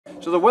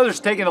So the weather's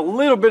taken a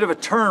little bit of a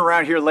turn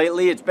around here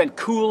lately. It's been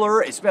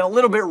cooler, it's been a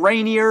little bit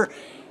rainier.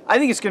 I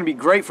think it's gonna be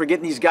great for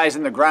getting these guys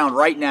in the ground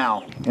right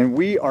now. And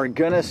we are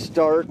gonna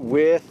start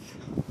with,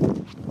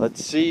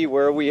 let's see,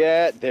 where are we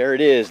at? There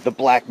it is, the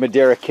Black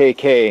Madeira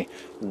KK.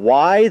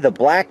 Why the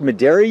Black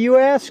Madeira, you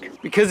ask?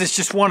 Because it's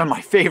just one of my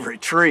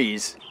favorite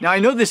trees. Now I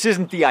know this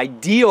isn't the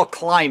ideal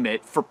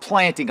climate for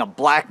planting a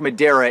Black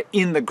Madeira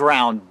in the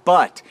ground,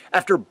 but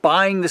after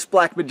buying this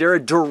Black Madeira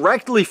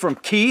directly from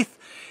Keith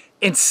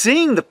and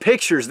seeing the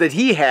pictures that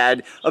he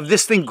had of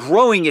this thing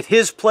growing at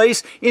his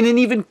place in an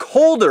even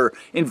colder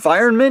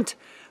environment,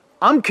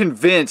 I'm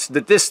convinced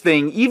that this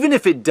thing, even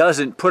if it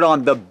doesn't put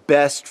on the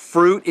best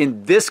fruit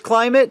in this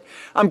climate,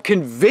 I'm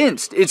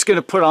convinced it's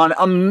gonna put on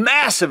a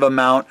massive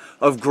amount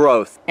of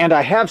growth. And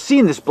I have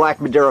seen this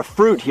Black Madeira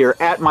fruit here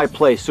at my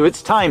place, so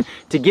it's time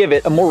to give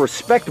it a more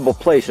respectable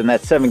place in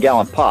that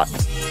 7-gallon pot.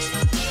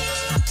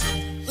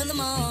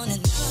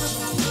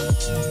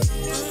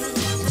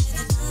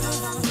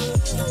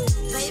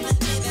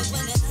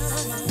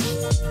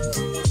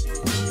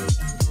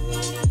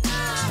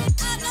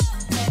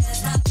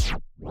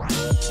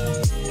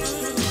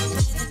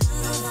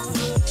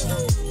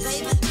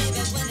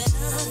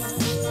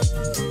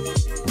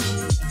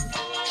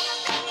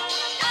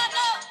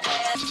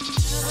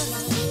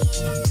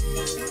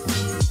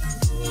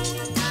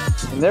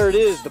 And there it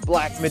is, the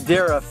Black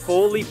Madeira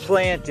fully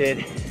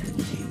planted.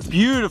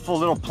 Beautiful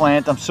little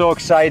plant. I'm so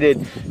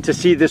excited to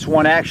see this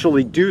one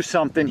actually do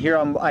something here.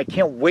 I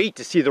can't wait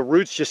to see the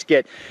roots just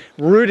get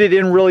rooted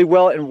in really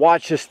well and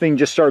watch this thing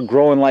just start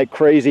growing like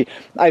crazy.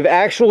 I've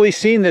actually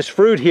seen this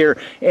fruit here,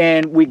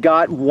 and we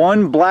got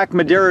one Black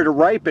Madeira to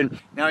ripen.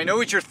 Now I know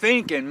what you're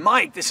thinking,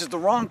 Mike, this is the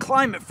wrong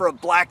climate for a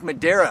Black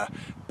Madeira.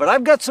 But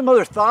I've got some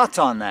other thoughts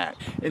on that.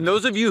 And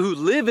those of you who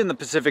live in the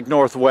Pacific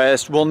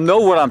Northwest will know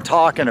what I'm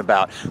talking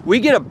about. We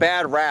get a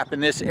bad rap in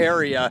this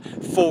area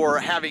for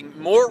having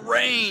more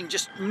rain,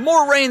 just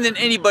more rain than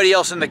anybody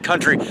else in the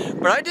country.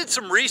 But I did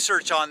some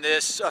research on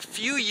this a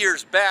few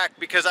years back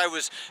because I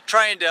was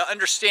trying to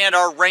understand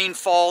our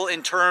rainfall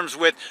in terms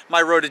with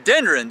my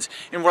rhododendrons.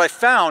 And what I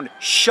found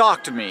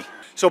shocked me.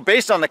 So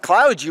based on the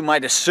clouds, you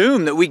might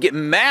assume that we get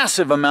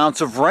massive amounts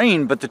of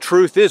rain, but the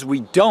truth is we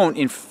don't.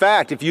 In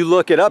fact, if you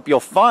look it up, you'll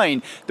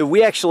find that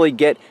we actually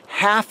get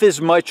half as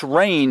much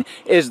rain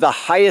as the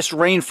highest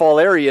rainfall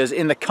areas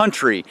in the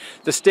country.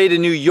 The state of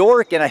New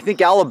York, and I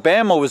think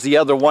Alabama was the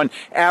other one,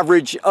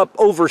 average up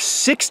over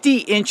 60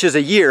 inches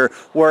a year,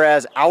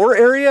 whereas our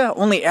area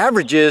only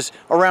averages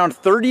around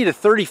 30 to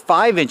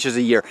 35 inches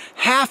a year.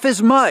 Half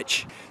as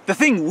much. The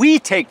thing we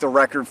take the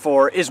record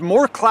for is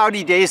more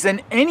cloudy days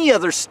than any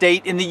other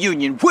state in the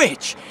union,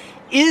 which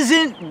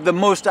isn't the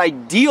most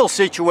ideal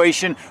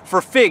situation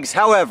for figs.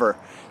 However,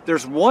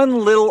 there's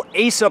one little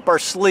ace up our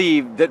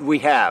sleeve that we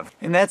have,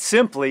 and that's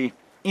simply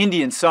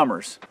Indian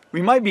summers.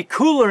 We might be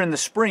cooler in the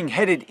spring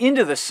headed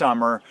into the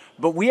summer,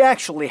 but we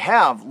actually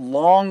have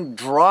long,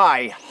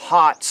 dry,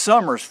 hot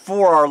summers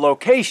for our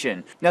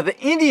location. Now the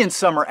Indian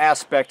summer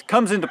aspect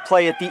comes into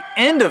play at the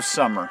end of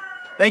summer.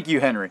 Thank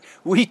you, Henry.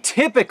 We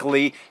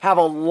typically have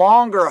a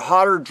longer,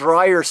 hotter,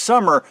 drier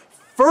summer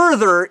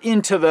further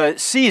into the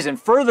season,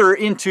 further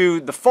into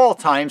the fall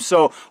time,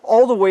 so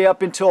all the way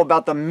up until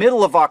about the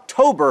middle of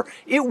October,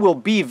 it will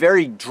be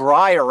very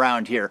dry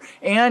around here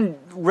and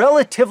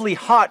relatively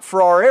hot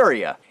for our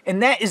area.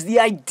 And that is the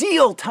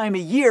ideal time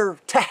of year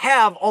to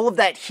have all of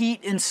that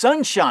heat and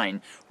sunshine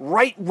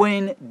right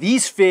when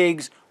these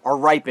figs are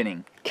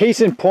ripening.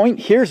 Case in point,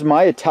 here's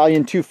my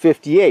Italian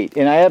 258,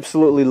 and I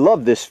absolutely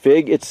love this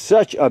fig. It's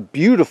such a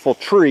beautiful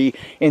tree,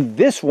 and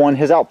this one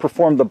has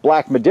outperformed the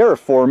Black Madeira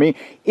for me.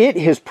 It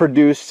has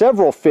produced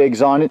several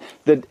figs on it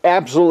that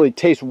absolutely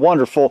taste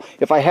wonderful.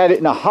 If I had it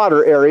in a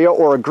hotter area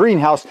or a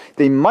greenhouse,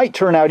 they might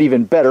turn out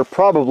even better,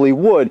 probably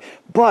would.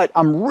 But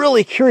I'm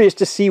really curious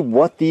to see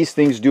what these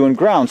things do in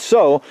ground.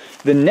 So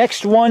the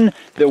next one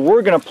that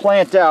we're gonna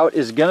plant out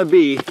is gonna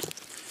be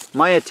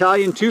my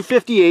Italian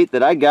 258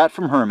 that I got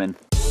from Herman.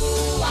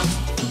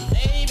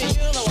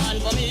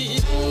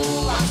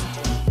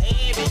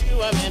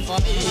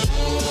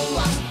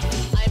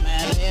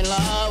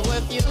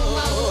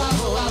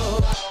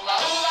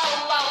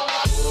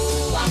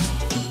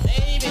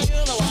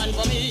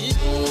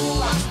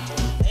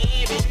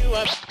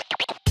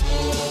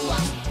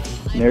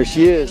 There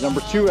she is,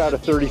 number 2 out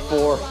of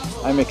 34.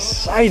 I'm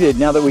excited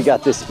now that we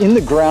got this in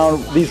the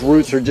ground. These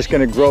roots are just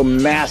gonna grow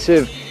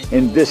massive,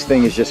 and this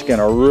thing is just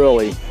gonna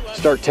really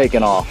start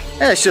taking off.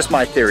 That's just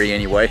my theory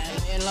anyway.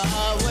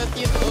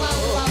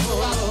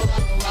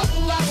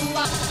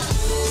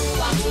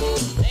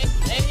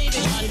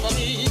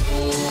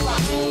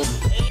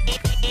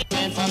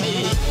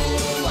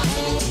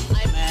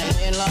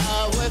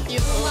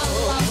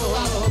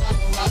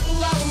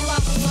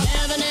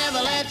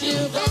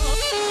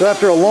 So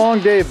after a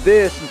long day of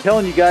this, I'm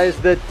telling you guys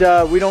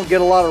that we don't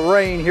get a lot of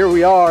rain. Here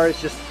we are,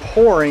 it's just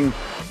pouring.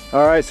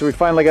 All right, so we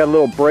finally got a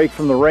little break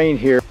from the rain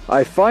here.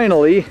 I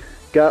finally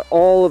got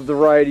all of the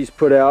varieties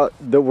put out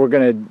that we're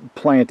gonna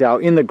plant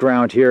out in the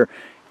ground here.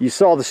 You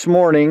saw this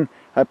morning,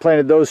 I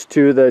planted those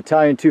two, the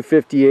Italian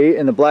 258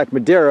 and the Black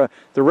Madeira.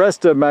 The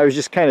rest of them I was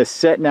just kind of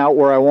setting out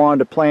where I wanted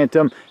to plant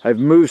them. I've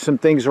moved some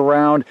things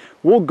around.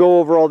 We'll go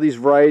over all these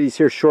varieties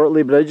here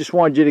shortly, but I just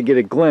wanted you to get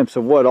a glimpse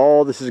of what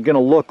all this is going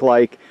to look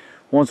like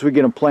once we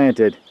get them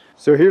planted.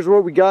 So here's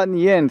what we got in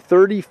the end.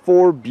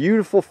 34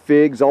 beautiful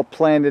figs all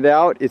planted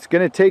out. It's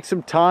going to take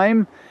some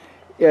time.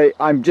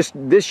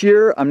 This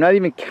year, I'm not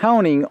even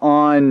counting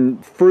on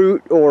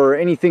fruit or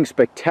anything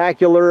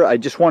spectacular. I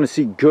just want to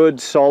see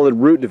good, solid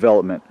root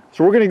development.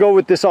 So we're going to go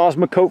with this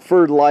Osmocote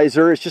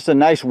fertilizer. It's just a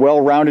nice,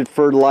 well-rounded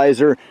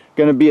fertilizer.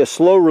 Going to be a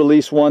slow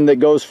release one that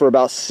goes for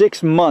about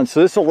 6 months.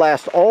 So this will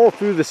last all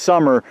through the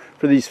summer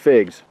for these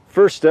figs.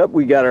 First up,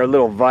 we got our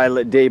little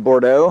Violet de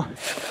Bordeaux.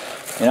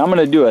 And I'm going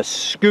to do a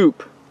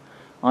scoop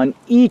on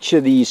each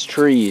of these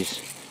trees.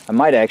 I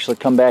might actually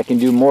come back and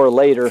do more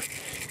later.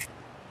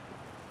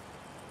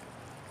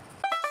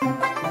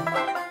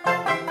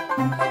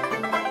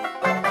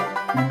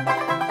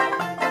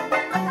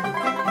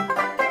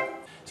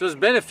 So it's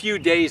been a few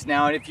days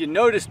now, and if you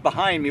notice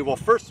behind me, well,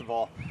 first of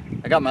all,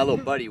 I got my little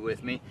buddy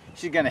with me.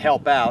 She's gonna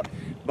help out.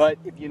 But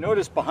if you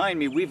notice behind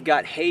me, we've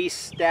got hay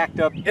stacked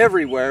up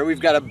everywhere. We've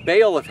got a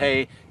bale of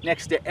hay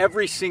next to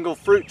every single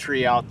fruit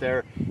tree out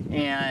there.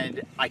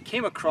 And I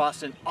came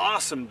across an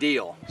awesome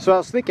deal. So I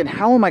was thinking,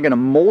 how am I gonna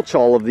mulch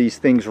all of these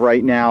things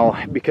right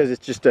now? Because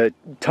it's just a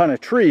ton of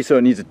trees, so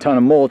it needs a ton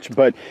of mulch.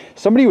 But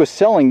somebody was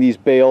selling these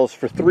bales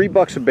for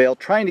 $3 a bale,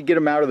 trying to get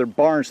them out of their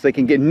barn so they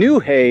can get new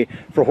hay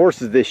for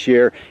horses this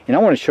year. And I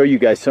wanna show you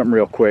guys something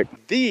real quick.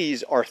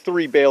 These are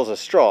 3 bales of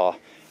straw.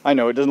 I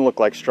know it doesn't look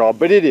like straw,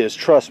 but it is,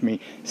 trust me.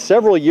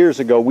 Several years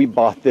ago, we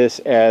bought this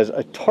as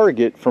a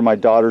target for my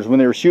daughters when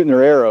they were shooting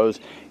their arrows,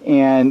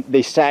 and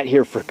they sat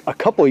here for a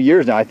couple of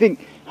years now. I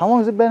think, how long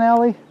has it been,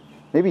 Allie?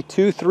 Maybe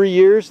 2-3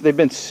 years. They've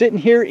been sitting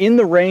here in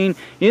the rain,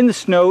 in the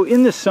snow,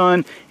 in the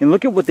sun, and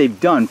look at what they've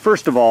done.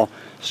 First of all,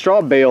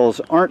 straw bales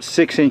aren't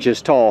 6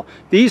 inches tall.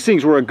 These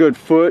things were a good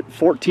foot,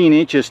 14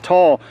 inches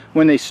tall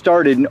when they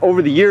started, and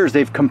over the years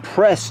they've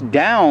compressed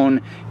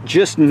down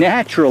just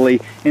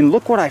naturally. And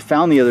look what I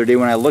found the other day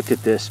when I looked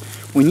at this.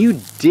 When you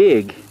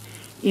dig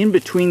in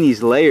between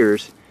these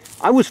layers,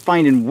 I was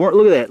finding,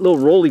 look at that little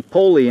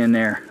roly-poly in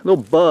there,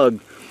 little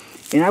bug.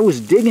 And I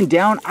was digging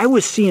down, I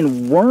was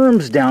seeing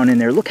worms down in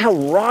there. Look how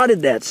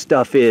rotted that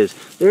stuff is.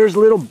 There's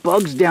little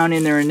bugs down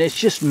in there, and it's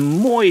just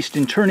moist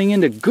and turning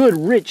into good,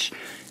 rich,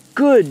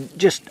 good,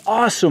 just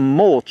awesome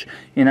mulch.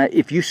 And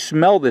if you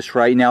smell this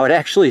right now, it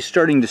actually is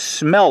starting to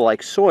smell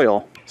like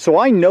soil. So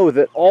I know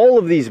that all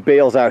of these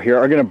bales out here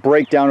are gonna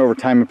break down over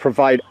time and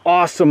provide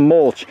awesome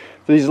mulch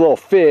for these little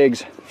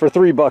figs for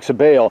 $3 a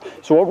bale.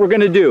 So what we're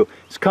gonna do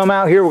is come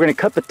out here, we're gonna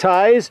cut the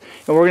ties,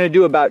 and we're gonna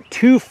do about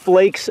 2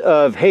 flakes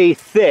of hay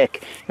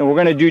thick, and we're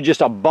gonna do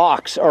just a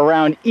box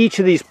around each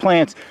of these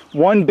plants,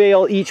 1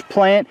 bale each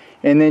plant,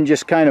 and then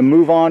just kind of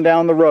move on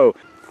down the row.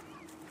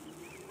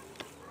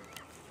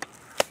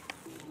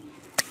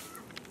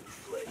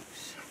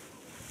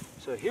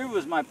 So here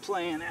was my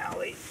plan,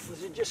 Allie,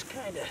 was it just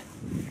kind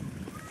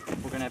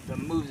of, we're gonna have to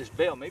move this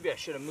bale. Maybe I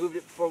should have moved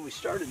it before we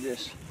started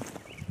this.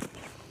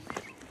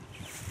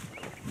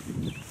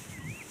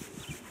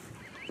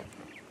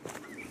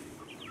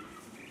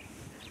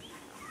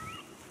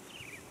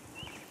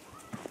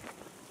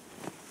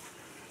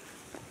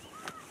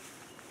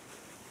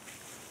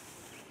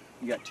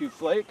 You got 2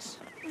 flakes?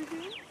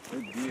 Mm-hmm.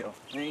 Good deal.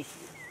 Thank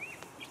you.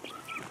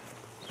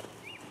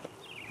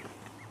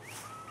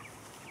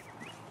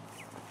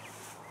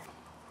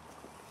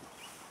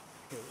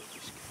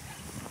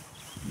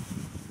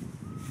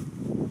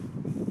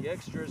 The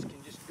extras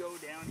can just go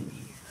down in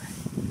here.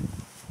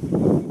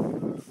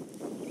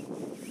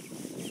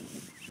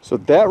 So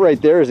that right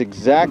there is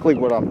exactly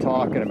what I'm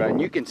talking about. And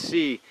you can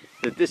see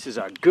that this is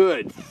a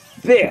good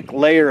thick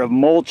layer of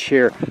mulch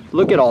here.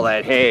 Look at all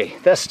that hay.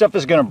 That stuff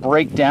is going to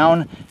break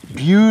down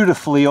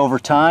beautifully over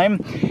time.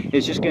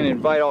 It's just going to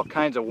invite all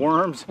kinds of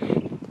worms.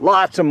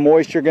 Lots of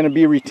moisture going to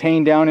be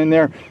retained down in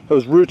there.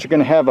 Those roots are going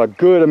to have a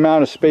good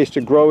amount of space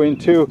to grow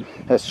into.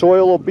 That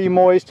soil will be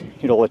moist.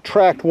 It'll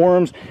attract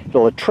worms.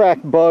 It'll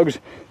attract bugs.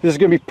 This is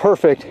going to be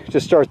perfect to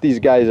start these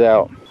guys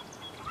out.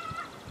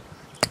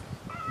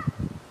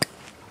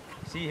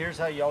 See, here's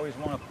how you always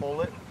want to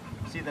pull it.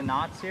 See the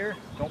knots here?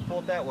 Don't pull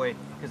it that way,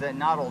 because that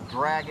knot will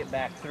drag it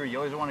back through. You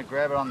always want to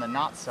grab it on the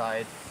knot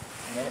side,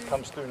 and then it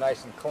comes through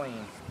nice and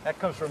clean. That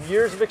comes from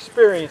years of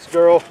experience,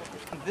 girl.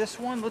 This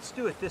one, let's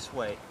do it this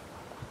way.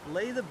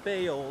 Lay the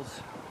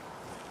bales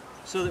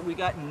so that we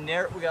got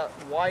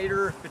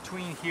wider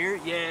between here.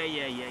 Yeah,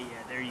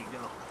 there you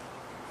go.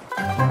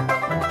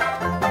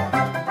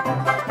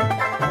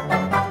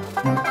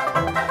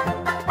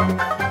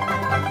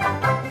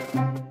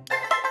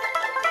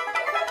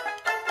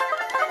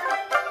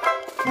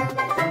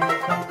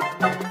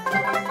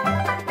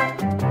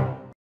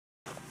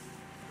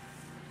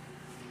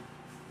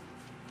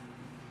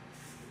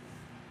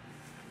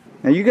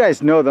 Now Now you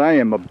guys know that I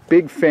am a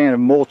big fan of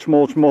mulch.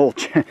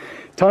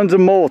 Tons of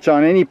mulch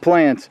on any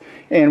plants,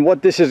 and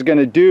what this is going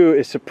to do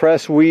is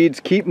suppress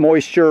weeds, keep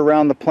moisture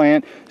around the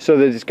plant so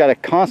that it's got a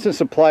constant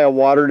supply of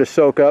water to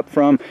soak up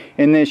from,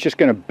 and then it's just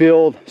going to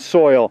build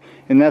soil,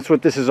 and that's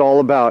what this is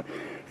all about.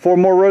 4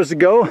 more rows to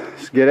go.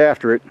 Let's get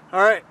after it.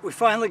 All right, we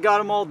finally got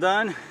them all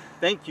done.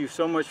 Thank you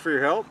so much for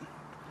your help.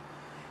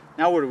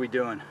 Now what are we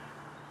doing?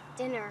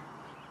 Dinner.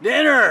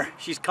 Dinner!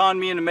 She's conned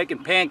me into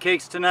making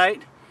pancakes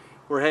tonight.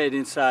 We're headed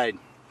inside.